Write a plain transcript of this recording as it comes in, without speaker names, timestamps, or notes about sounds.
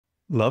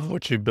Love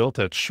what you built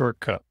at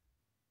Shortcut.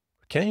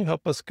 Can you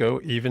help us go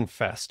even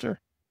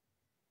faster?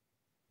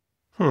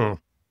 Hmm.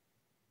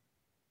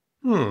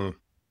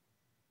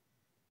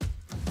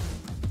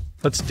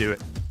 Let's do it.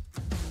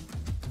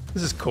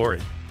 This is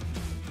Korey,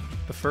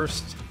 the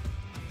first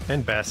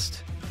and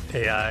best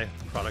AI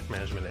product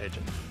management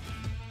agent.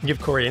 You give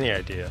Korey any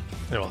idea,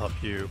 and it will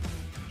help you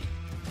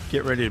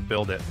get ready to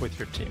build it with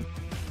your team.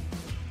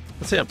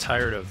 Let's say I'm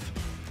tired of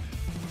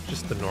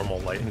just the normal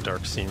light and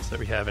dark scenes that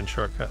we have in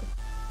Shortcut,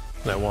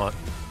 and I want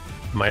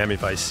Miami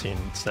Vice scene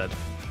instead.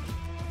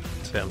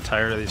 Say I'm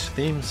tired of these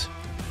themes.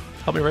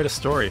 Help me write a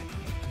story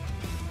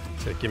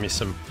to give me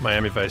some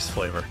Miami Vice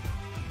flavor.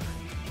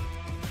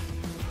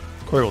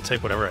 Korey will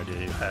take whatever idea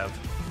you have,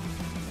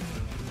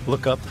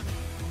 look up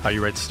how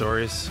you write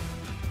stories,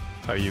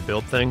 how you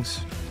build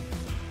things,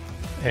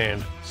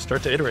 and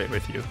start to iterate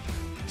with you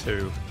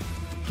to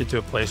get to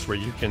a place where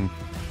you can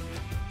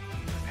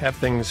have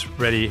things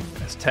ready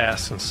as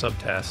tasks and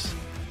subtasks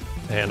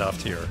to hand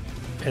off to your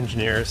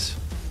engineers,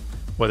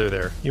 whether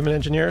they're human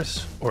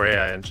engineers or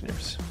AI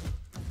engineers.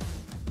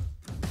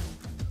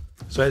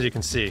 So as you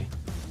can see,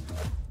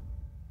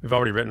 we've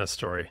already written a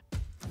story,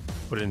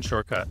 put it in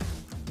Shortcut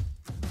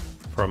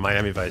for a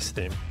Miami Vice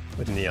theme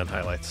with neon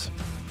highlights.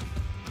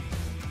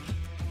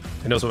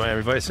 It knows what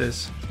Miami Vice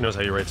is, it knows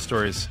how you write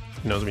stories,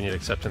 it knows we need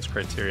acceptance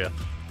criteria,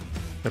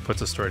 and it puts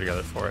a story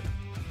together for it.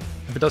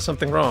 If it does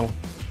something wrong,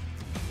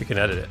 we can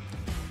edit it.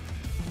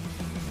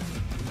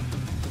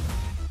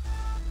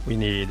 We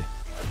need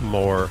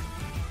more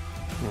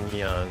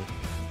neon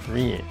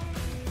green.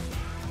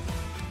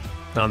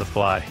 And on the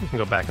fly, you can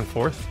go back and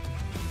forth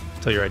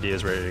until your idea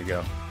is ready to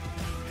go.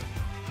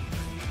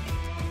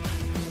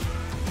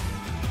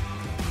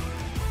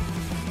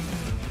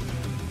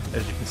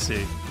 As you can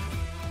see,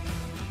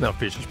 now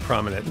features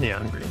prominent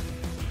neon green.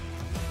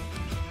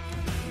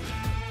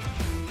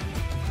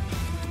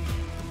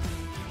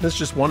 This is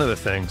just one of the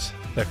things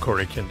that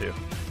Korey can do.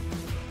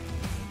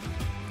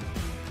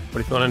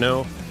 But if you want to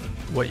know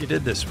what you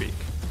did this week,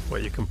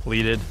 what you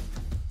completed,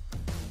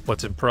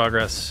 what's in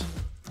progress,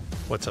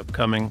 what's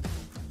upcoming,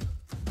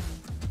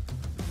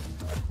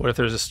 what if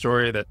there's a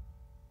story that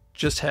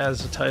just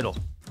has a title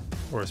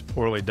or is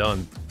poorly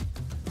done?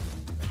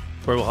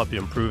 Korey will help you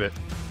improve it,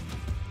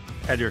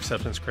 add your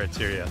acceptance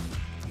criteria,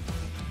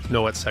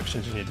 know what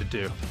sections you need to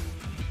do,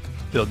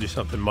 build you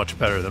something much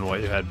better than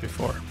what you had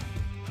before.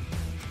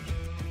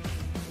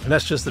 And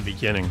that's just the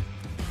beginning.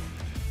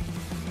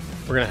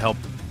 We're going to help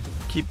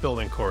keep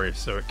building Korey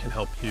so it can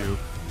help you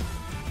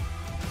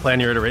plan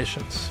your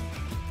iterations,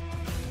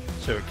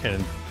 so it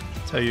can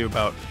tell you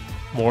about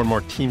more and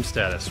more team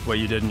status, what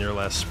you did in your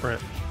last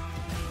sprint,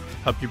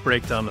 help you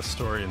break down the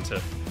story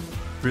into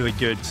really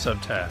good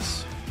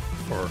subtasks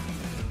for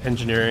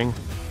engineering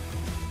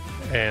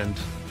and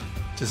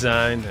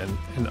design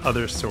and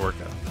others to work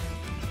on.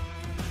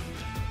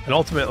 And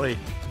ultimately,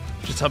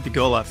 just help you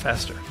go a lot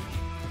faster.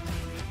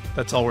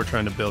 That's all we're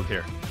trying to build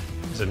here,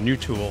 is a new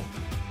tool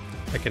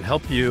that can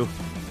help you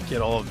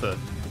get all of the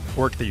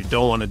work that you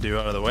don't want to do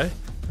out of the way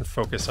and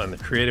focus on the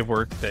creative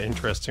work, the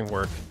interesting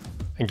work,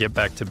 and get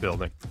back to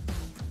building.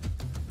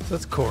 So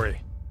that's Korey.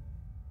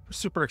 We're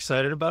super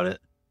excited about it.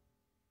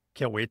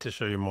 Can't wait to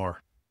show you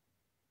more.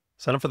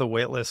 Sign up for the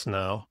waitlist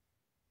now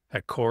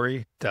at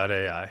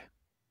Korey.ai.